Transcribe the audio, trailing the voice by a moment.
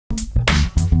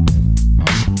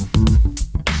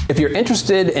If you're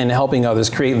interested in helping others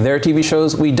create their TV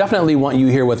shows, we definitely want you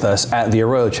here with us at the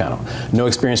Arroyo Channel. No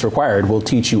experience required. We'll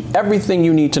teach you everything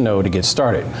you need to know to get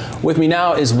started. With me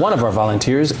now is one of our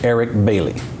volunteers, Eric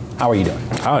Bailey. How are you doing?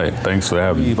 Hi, thanks for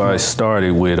having me. I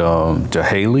started with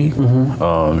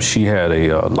Jahaley. She had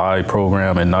a live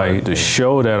program at night. The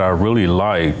show that I really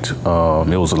liked, it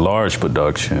was a large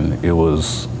production. It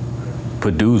was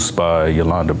produced by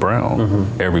Yolanda Brown,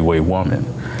 Everyway Woman.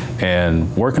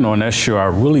 And working on that show, I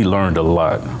really learned a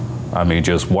lot. I mean,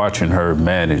 just watching her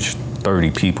manage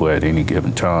 30 people at any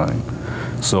given time.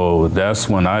 So that's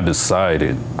when I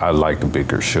decided I like the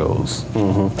bigger shows.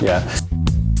 Yeah.